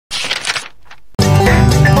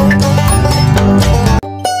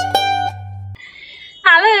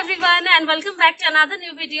and welcome back to another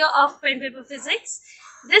new video of pen paper physics.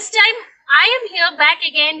 This time I am here back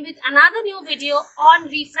again with another new video on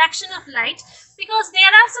refraction of light, because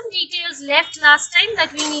there are some details left last time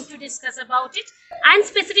that we need to discuss about it, and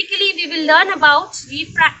specifically we will learn about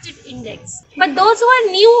refractive index. But those who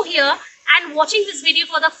are new here and watching this video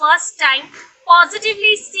for the first time,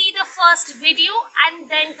 positively see the first video and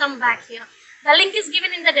then come back here. The link is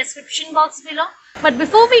given in the description box below. But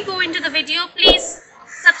before we go into the video, please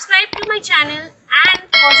subscribe to my channel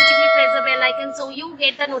and positively press the bell icon so you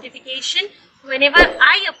get the notification whenever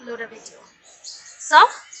I upload a video. So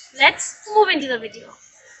let's move into the video.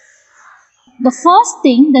 The first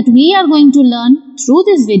thing that we are going to learn through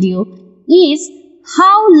this video is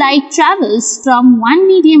how light travels from one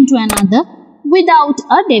medium to another without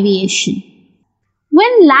a deviation.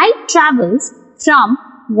 When light travels from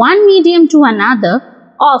one medium to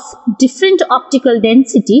another of different optical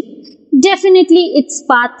density, definitely its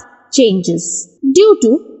path changes due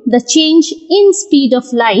to the change in speed of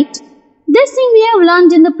light. This thing we have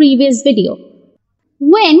learned in the previous video.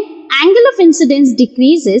 When angle of incidence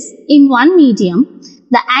decreases in one medium,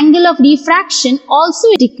 the angle of refraction also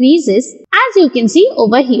decreases, as you can see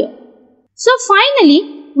over here. So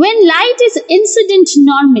finally, when light is incident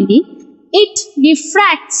normally, it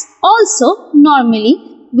refracts also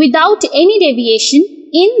normally without any deviation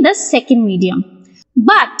in the second medium.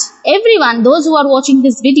 But everyone, those who are watching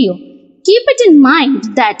this video, keep it in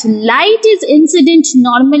mind that light is incident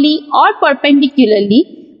normally or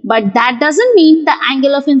perpendicularly, but that doesn't mean the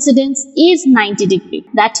angle of incidence is 90 degrees.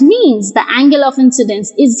 That means the angle of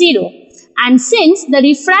incidence is 0. And since the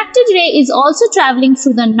refracted ray is also traveling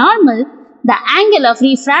through the normal, the angle of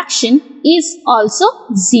refraction is also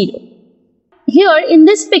 0. Here in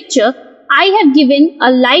this picture, I have given a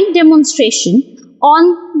live demonstration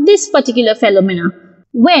on this particular phenomena.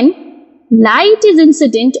 When light is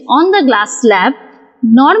incident on the glass slab,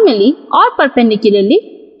 normally or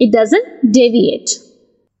perpendicularly, it doesn't deviate.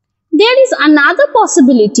 There is another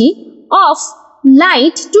possibility of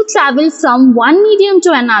light to travel from one medium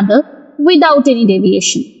to another without any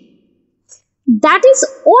deviation. That is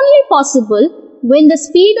only possible when the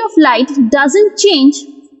speed of light doesn't change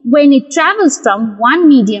when it travels from one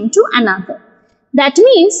medium to another. That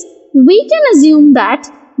means we can assume that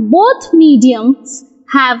both mediums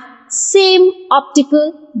have same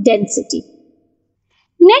optical density.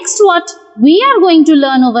 Next, what we are going to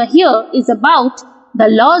learn over here is about the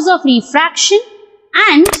laws of refraction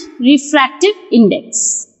and refractive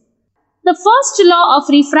index. The first law of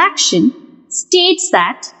refraction states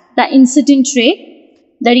that the incident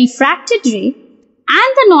ray, the refracted ray,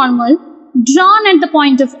 and the normal drawn at the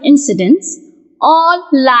point of incidence all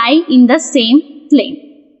lie in the same plane.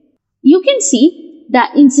 You can see the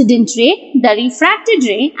incident ray, the refracted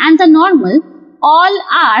ray, and the normal all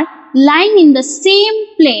are lying in the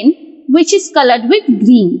same plane, which is colored with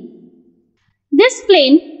green. This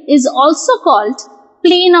plane is also called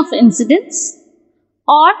plane of incidence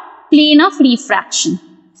or plane of refraction,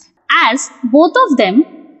 as both of them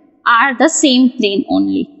are the same plane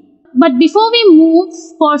only. But before we move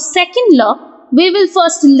for second law, we will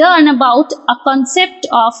first learn about a concept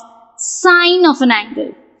of sine of an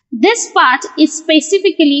angle. This part is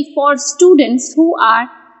specifically for students who are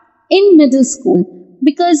in middle school,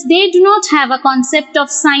 because they do not have a concept of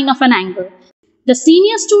sine of an angle. The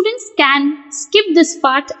senior students can skip this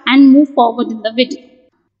part and move forward in the video.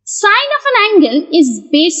 Sine of an angle is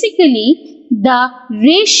basically the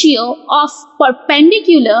ratio of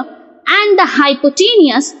perpendicular and the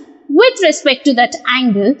hypotenuse with respect to that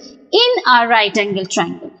angle in a right angle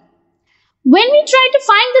triangle. When we try to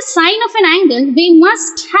find the sine of an angle, we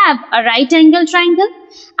must have a right angle triangle,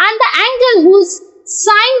 and the angle whose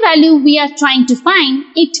sine value we are trying to find,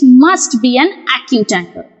 it must be an acute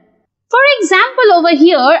angle. For example, over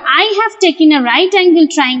here, I have taken a right angle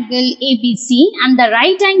triangle ABC, and the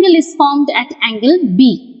right angle is formed at angle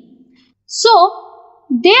B. So,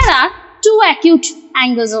 there are two acute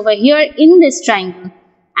angles over here in this triangle,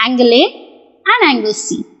 angle A and angle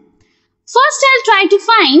C. First, I'll try to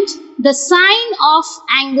find the sine of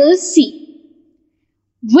angle C.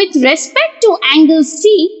 With respect to angle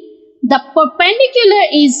C, the perpendicular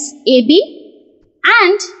is AB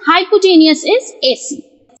and hypotenuse is AC.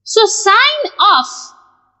 So, sine of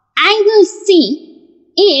angle C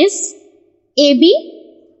is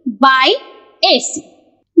AB by AC.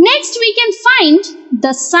 Next, we can find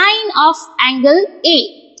the sine of angle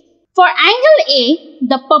A. For angle A,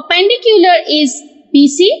 the perpendicular is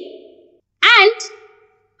BC and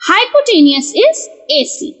hypotenuse is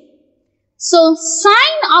AC. So,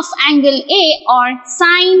 sine of angle A or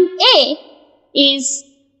sine A is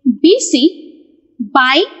BC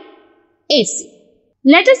by AC.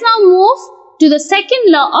 Let us now move to the second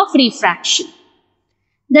law of refraction.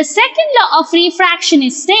 The second law of refraction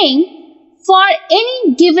is saying for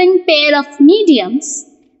any given pair of mediums,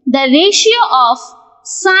 the ratio of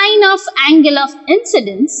sine of angle of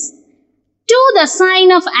incidence to the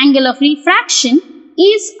sine of angle of refraction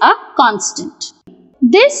is a constant.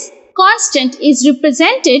 This constant is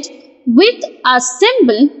represented with a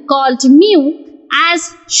symbol called mu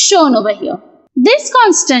as shown over here. This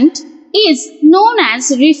constant is known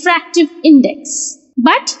as refractive index,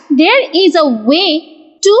 but there is a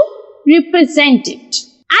way to represent it.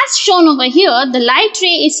 As shown over here, the light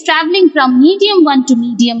ray is traveling from medium 1 to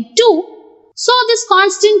medium 2. So this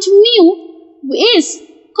constant mu is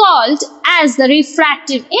called as the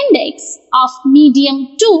refractive index of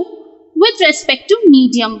medium 2 with respect to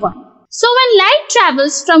medium 1. So when light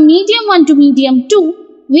travels from medium 1 to medium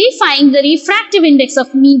 2, we find the refractive index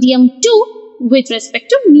of medium 2 with respect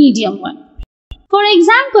to medium 1. For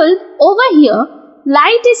example, over here,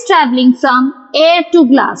 light is traveling from air to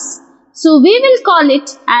glass. So we will call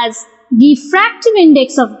it as refractive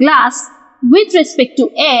index of glass with respect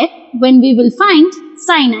to air when we will find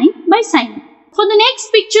sin I by sin I. For the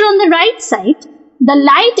next picture on the right side, the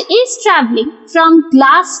light is traveling from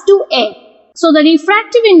glass to air. So the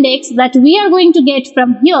refractive index that we are going to get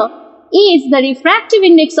from here is the refractive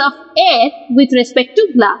index of air with respect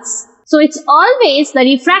to glass. So it's always the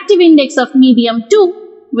refractive index of medium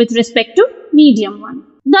 2 with respect to medium 1.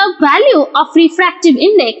 The value of refractive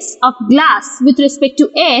index of glass with respect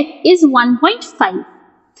to air is 1.5.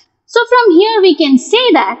 So from here we can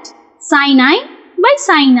say that sin I by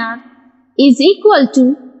sin R is equal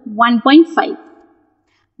to 1.5.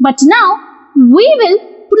 But now we will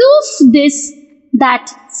prove this that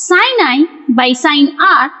sin I by sin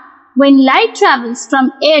R when light travels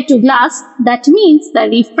from air to glass, that means the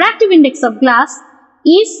refractive index of glass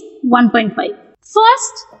is 1.5.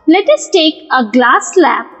 First, let us take a glass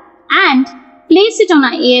slab and place it on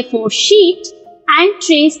a A4 sheet and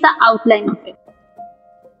trace the outline of it.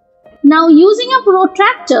 Now using a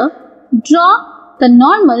protractor, draw the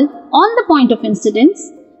normal on the point of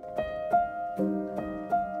incidence.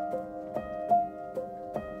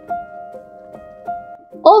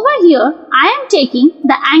 Over here, I am taking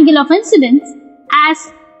the angle of incidence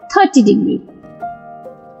as 30 degree.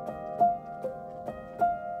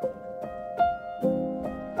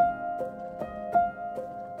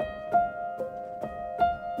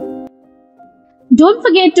 Don't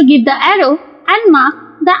forget to give the arrow and mark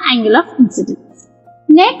the angle of incidence.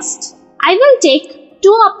 Next, I will take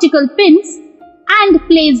two optical pins and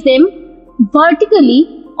place them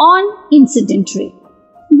vertically on incident ray.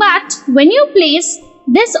 But when you place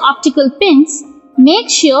this optical pins, make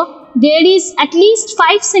sure there is at least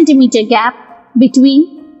 5 cm gap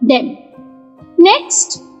between them.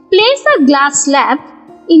 Next, place the glass slab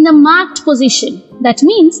in the marked position. That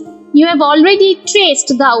means you have already traced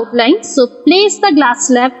the outline, so place the glass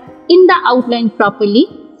slab in the outline properly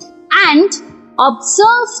and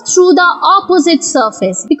observe through the opposite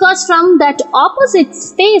surface, because from that opposite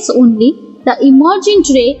space only the emergent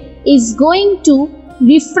ray is going to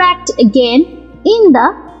refract again in the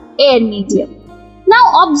air medium.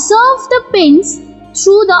 Now observe the pins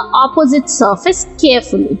through the opposite surface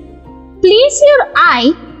carefully. Place your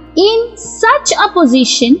eye in such a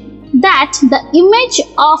position that the image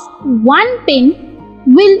of one pin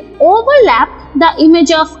will overlap the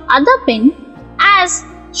image of other pin as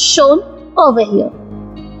shown over here.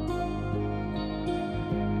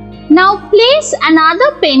 Now place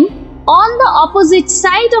another pin on the opposite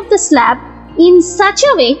side of the slab in such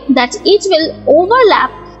a way that it will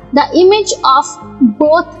overlap the image of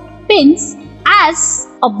both pins as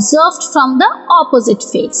observed from the opposite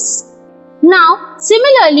face. Now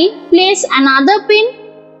similarly place another pin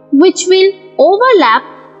which will overlap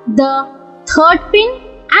the third pin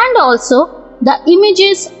and also the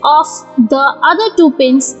images of the other two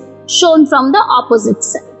pins shown from the opposite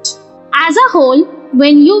side. As a whole,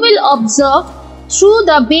 when you will observe through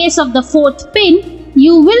the base of the fourth pin,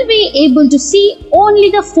 you will be able to see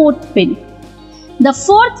only the fourth pin. The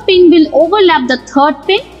fourth pin will overlap the third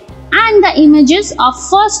pin and the images of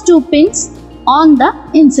first two pins on the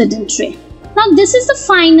incident ray. Now this is the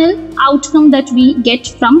final outcome that we get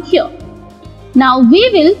from here. Now we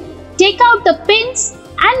will take out the pins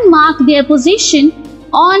and mark their position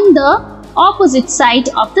on the opposite side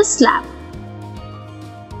of the slab.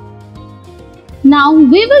 Now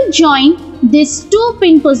we will join these two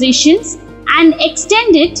pin positions and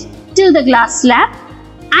extend it till the glass slab,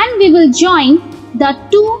 and we will join the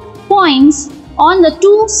 2 points on the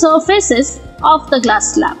two surfaces of the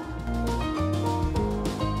glass slab.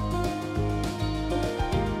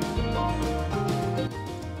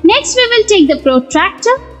 Next, we will take the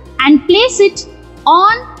protractor and place it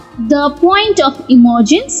on the point of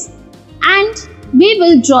emergence, and we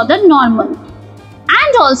will draw the normal.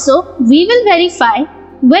 And also, we will verify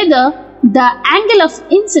whether the angle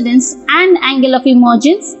of incidence and angle of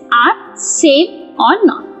emergence are same or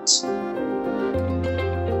not.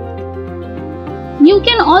 You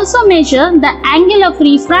can also measure the angle of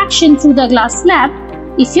refraction through the glass slab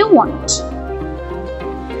if you want.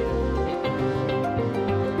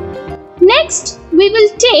 Next, we will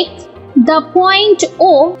take the point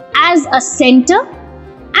O as a center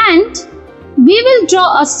and we will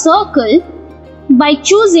draw a circle by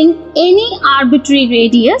choosing any arbitrary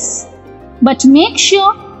radius, but make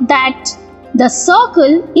sure that the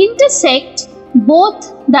circle intersects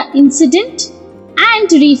both the incident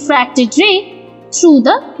and refracted ray through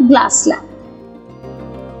the glass slab.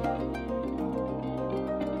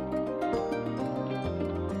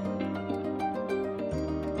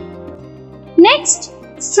 Next,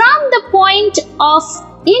 from the point of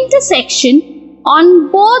intersection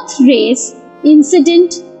on both rays,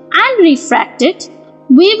 incident and refracted,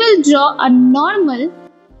 we will draw a normal .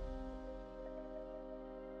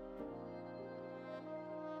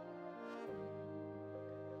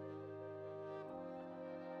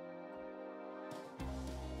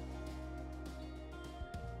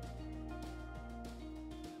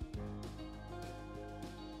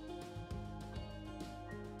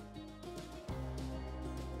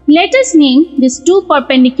 Let us name these two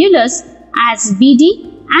perpendiculars as BD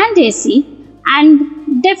and AC,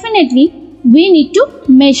 and definitely we need to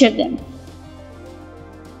measure them.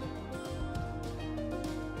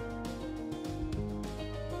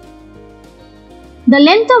 The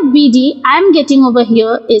length of BD I am getting over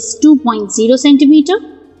here is 2.0 centimeter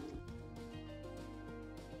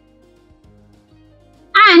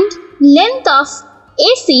and length of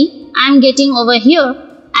AC I am getting over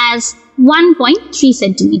here as 1.3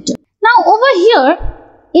 centimeter. Now over here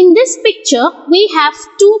in this picture we have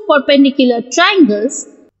two perpendicular triangles.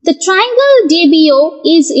 The triangle DBO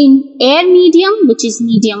is in air medium, which is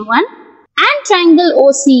medium 1, and triangle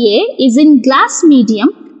OCA is in glass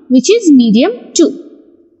medium, which is medium 2.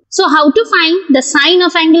 So how to find the sine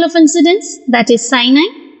of angle of incidence, that is sin I?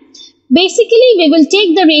 Basically we will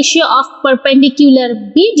take the ratio of perpendicular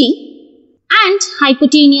BD and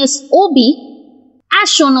hypotenuse OB as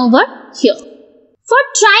shown over here. For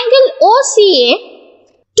triangle OCA,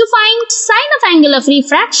 to find sine of angle of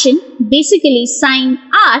refraction, basically sin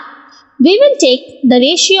R, we will take the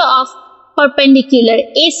ratio of perpendicular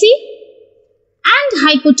AC and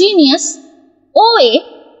hypotenuse OA.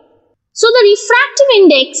 So the refractive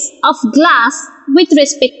index of glass with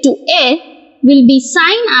respect to air will be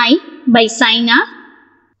sin I by sin R.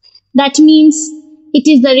 That means it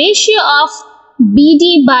is the ratio of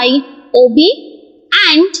BD by OB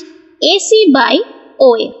and AC by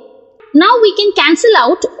OA. Now we can cancel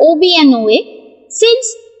out OB and OA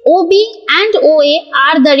since OB and OA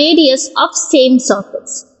are the radius of same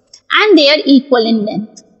circles and they are equal in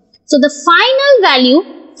length. So the final value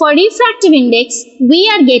for refractive index we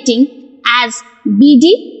are getting as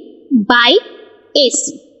BD by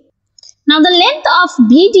AC. Now the length of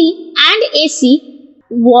BD and AC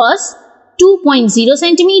was 2.0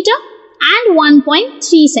 centimeter and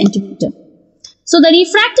 1.3 centimeter. So the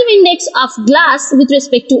refractive index of glass with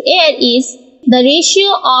respect to air is the ratio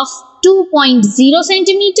of 2.0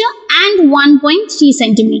 centimeter and 1.3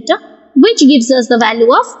 centimeter, which gives us the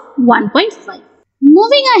value of 1.5.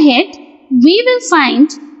 Moving ahead, we will find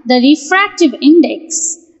the refractive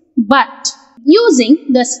index, but using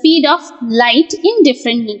the speed of light in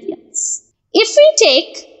different mediums. If we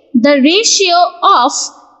take the ratio of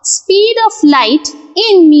speed of light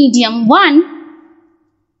in medium 1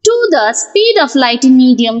 to the speed of light in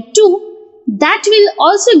medium 2, that will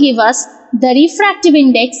also give us the refractive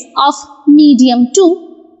index of medium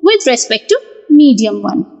 2 with respect to medium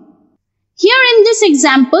 1. Here in this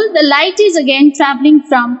example, the light is again traveling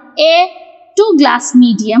from air to glass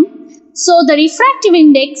medium. So the refractive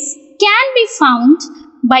index can be found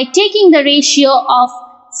by taking the ratio of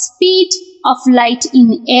speed of light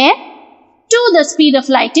in air to the speed of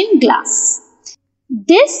light in glass.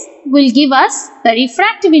 This will give us the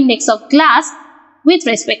refractive index of glass with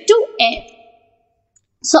respect to air.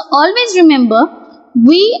 So always remember,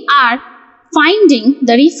 we are finding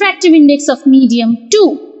the refractive index of medium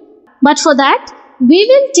 2. But for that, we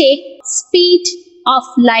will take speed of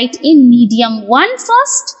light in medium 1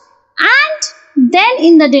 first, and then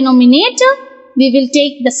in the denominator, we will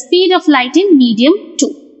take the speed of light in medium 2.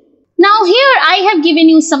 Now here I have given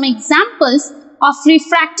you some examples of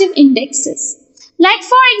refractive indexes. Like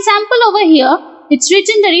for example over here, it's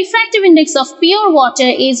written the refractive index of pure water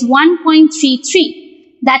is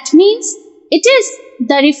 1.33. That means it is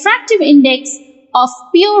the refractive index of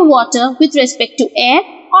pure water with respect to air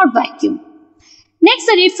or vacuum. Next,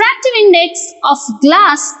 the refractive index of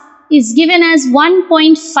glass is given as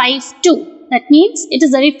 1.52. That means it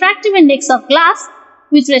is the refractive index of glass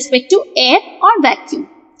with respect to air or vacuum.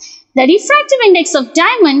 The refractive index of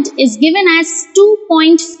diamond is given as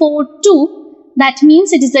 2.42. That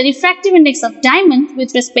means it is the refractive index of diamond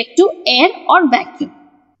with respect to air or vacuum.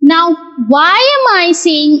 Now, why am I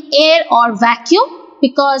saying air or vacuum?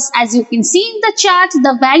 Because as you can see in the chart,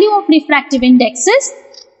 the value of refractive indexes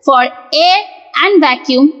for air and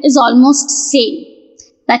vacuum is almost same.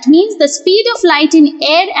 That means the speed of light in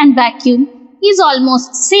air and vacuum is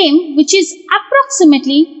almost same, which is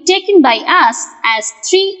approximately taken by us as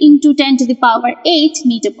 3 into 10 to the power 8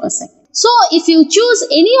 meter per second. So if you choose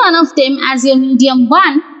any one of them as your medium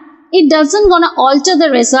 1, it doesn't gonna alter the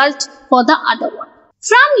result for the other one.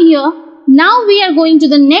 From here, now we are going to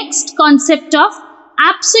the next concept of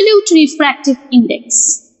absolute refractive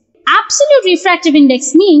index. Absolute refractive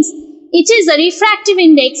index means it is the refractive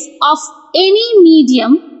index of any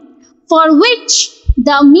medium for which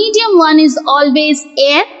the medium 1 is always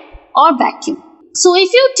air or vacuum. So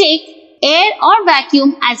if you take air or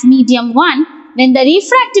vacuum as medium 1, then the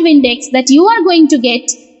refractive index that you are going to get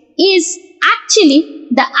is actually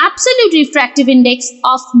the absolute refractive index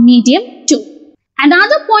of medium 2.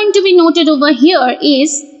 Another point to be noted over here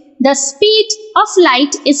is the speed of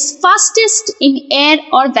light is fastest in air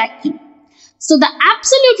or vacuum. So the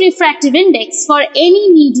absolute refractive index for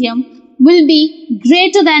any medium will be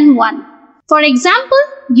greater than 1. For example,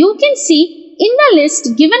 you can see in the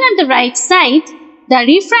list given at the right side, the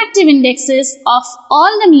refractive indexes of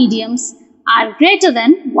all the mediums are greater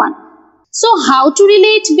than 1. So how to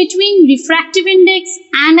relate between refractive index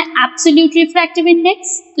and absolute refractive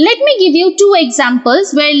index? Let me give you two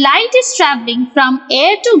examples where light is traveling from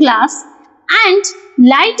air to glass and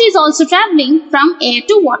light is also traveling from air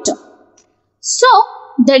to water. So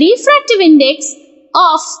the refractive index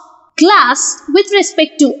of glass with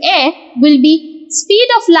respect to air will be speed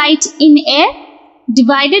of light in air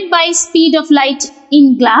divided by speed of light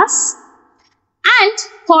in glass, and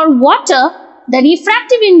for water, the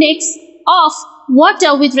refractive index of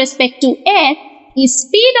water with respect to air is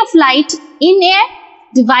speed of light in air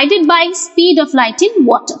divided by speed of light in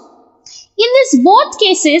water. In these both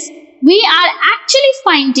cases, we are actually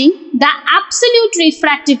finding the absolute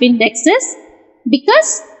refractive indexes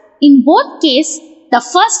because in both cases, the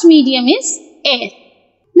first medium is air.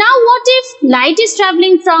 Now what if light is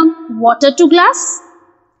traveling from water to glass?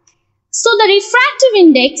 So the refractive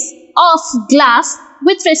index of glass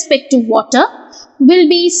with respect to water will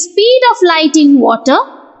be speed of light in water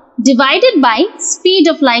divided by speed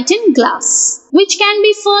of light in glass, which can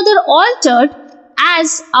be further altered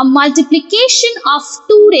as a multiplication of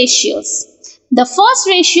two ratios. The first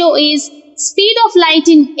ratio is speed of light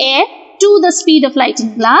in air to the speed of light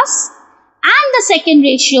in glass, and the second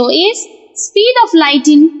ratio is speed of light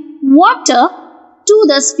in water to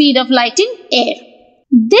the speed of light in air.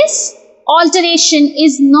 This alteration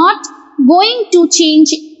is not going to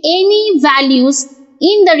change any values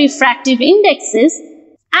in the refractive indexes,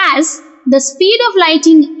 as the speed of light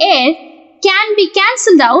in air can be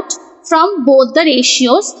cancelled out from both the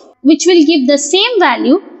ratios, which will give the same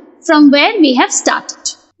value from where we have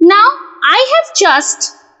started. Now I have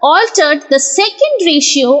just altered the second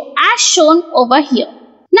ratio as shown over here.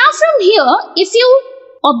 Now from here, if you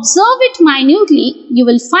observe it minutely, you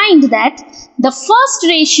will find that the first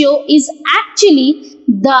ratio is actually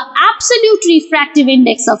the absolute refractive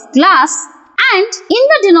index of glass, and in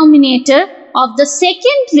the denominator of the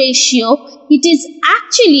second ratio, it is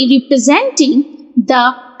actually representing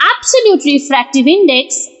the absolute refractive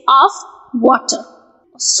index of water.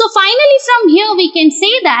 So finally from here we can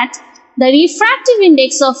say that the refractive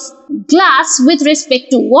index of glass with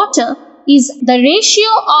respect to water is the ratio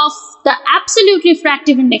of the absolute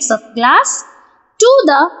refractive index of glass to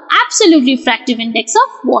the absolute refractive index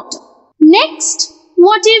of water. Next,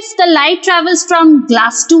 what if the light travels from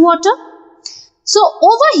glass to water? So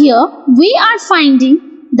over here we are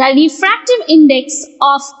finding the refractive index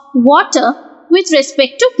of water with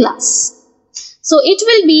respect to glass. So it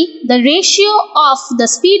will be the ratio of the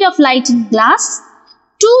speed of light in glass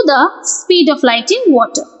to the speed of light in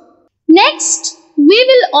water. Next, we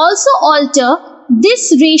will also alter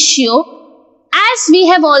this ratio as we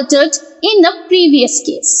have altered in the previous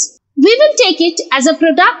case. We will take it as a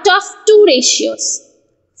product of two ratios.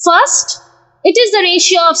 First, it is the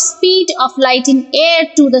ratio of speed of light in air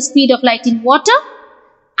to the speed of light in water,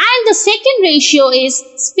 and the second ratio is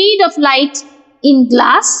speed of light in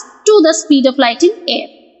glass to the speed of light in air.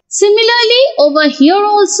 Similarly, over here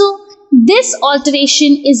also, this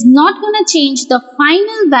alteration is not going to change the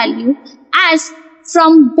final value, as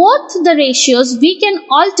from both the ratios we can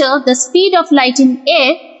alter the speed of light in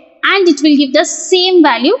air and it will give the same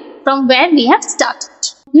value from where we have started.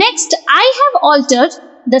 Next, I have altered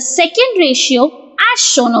the second ratio as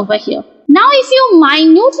shown over here. Now, if you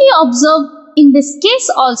minutely observe in this case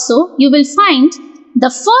also, you will find the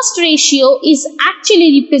first ratio is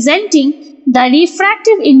actually representing the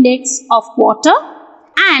refractive index of water,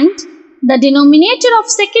 and the denominator of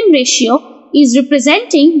second ratio is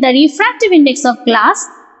representing the refractive index of glass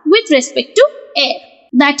with respect to air.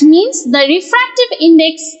 That means the refractive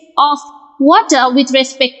index of water with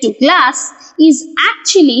respect to glass is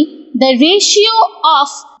actually the ratio of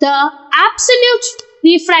the absolute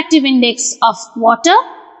refractive index of water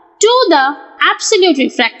to the absolute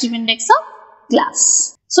refractive index of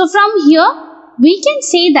glass. So from here we can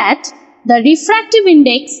say that the refractive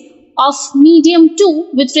index of medium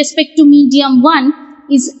 2 with respect to medium 1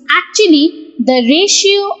 is actually the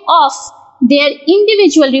ratio of their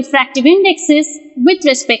individual refractive indexes with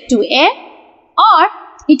respect to air, or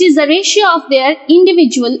it is the ratio of their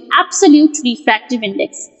individual absolute refractive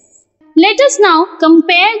index. Let us now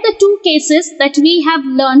compare the two cases that we have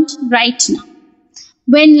learnt right now.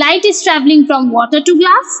 When light is travelling from water to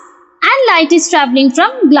glass and light is travelling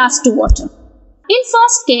from glass to water. In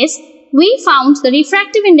first case, we found the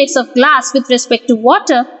refractive index of glass with respect to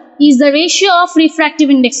water is the ratio of refractive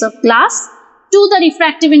index of glass to the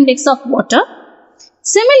refractive index of water.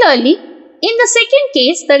 Similarly, in the second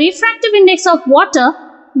case, the refractive index of water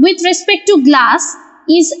with respect to glass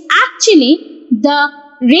is actually the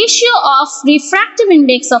ratio of refractive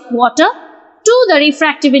index of water to the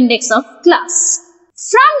refractive index of glass.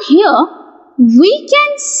 From here, we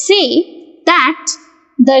can say that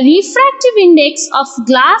the refractive index of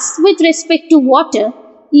glass with respect to water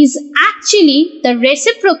is actually the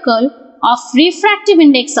reciprocal of refractive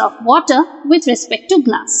index of water with respect to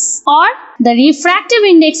glass, or the refractive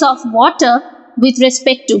index of water with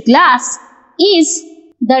respect to glass is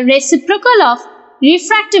the reciprocal of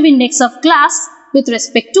refractive index of glass with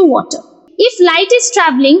respect to water. If light is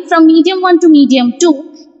travelling from medium 1 to medium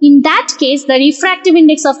 2, in that case the refractive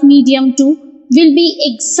index of medium 2 will be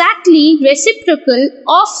exactly reciprocal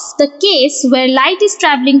of the case where light is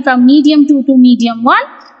travelling from medium 2 to medium 1,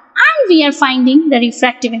 and we are finding the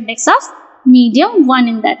refractive index of medium 1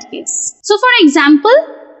 in that case. So for example,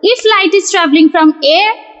 if light is travelling from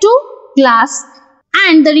air to glass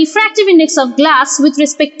and the refractive index of glass with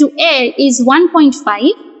respect to air is 1.5,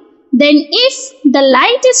 then if the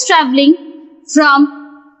light is travelling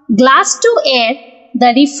from glass to air,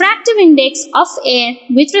 the refractive index of air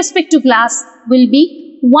with respect to glass will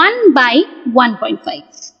be 1 by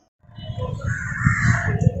 1.5.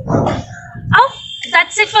 Oh,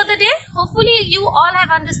 that's it for the day. Hopefully you all have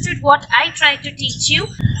understood what I tried to teach you,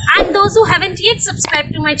 and those who haven't yet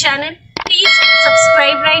subscribed to my channel, please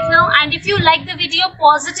subscribe right now, and if you like the video,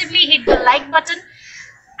 positively hit the like button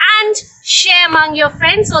and share among your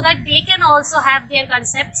friends so that they can also have their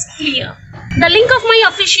concepts clear. The link of my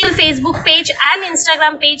official Facebook page and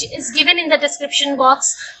Instagram page is given in the description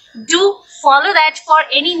box. Do follow that for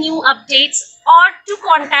any new updates or to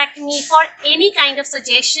contact me for any kind of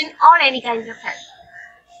suggestion or any kind of help.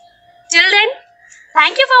 Till then,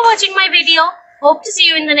 thank you for watching my video. Hope to see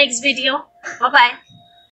you in the next video. Bye-bye.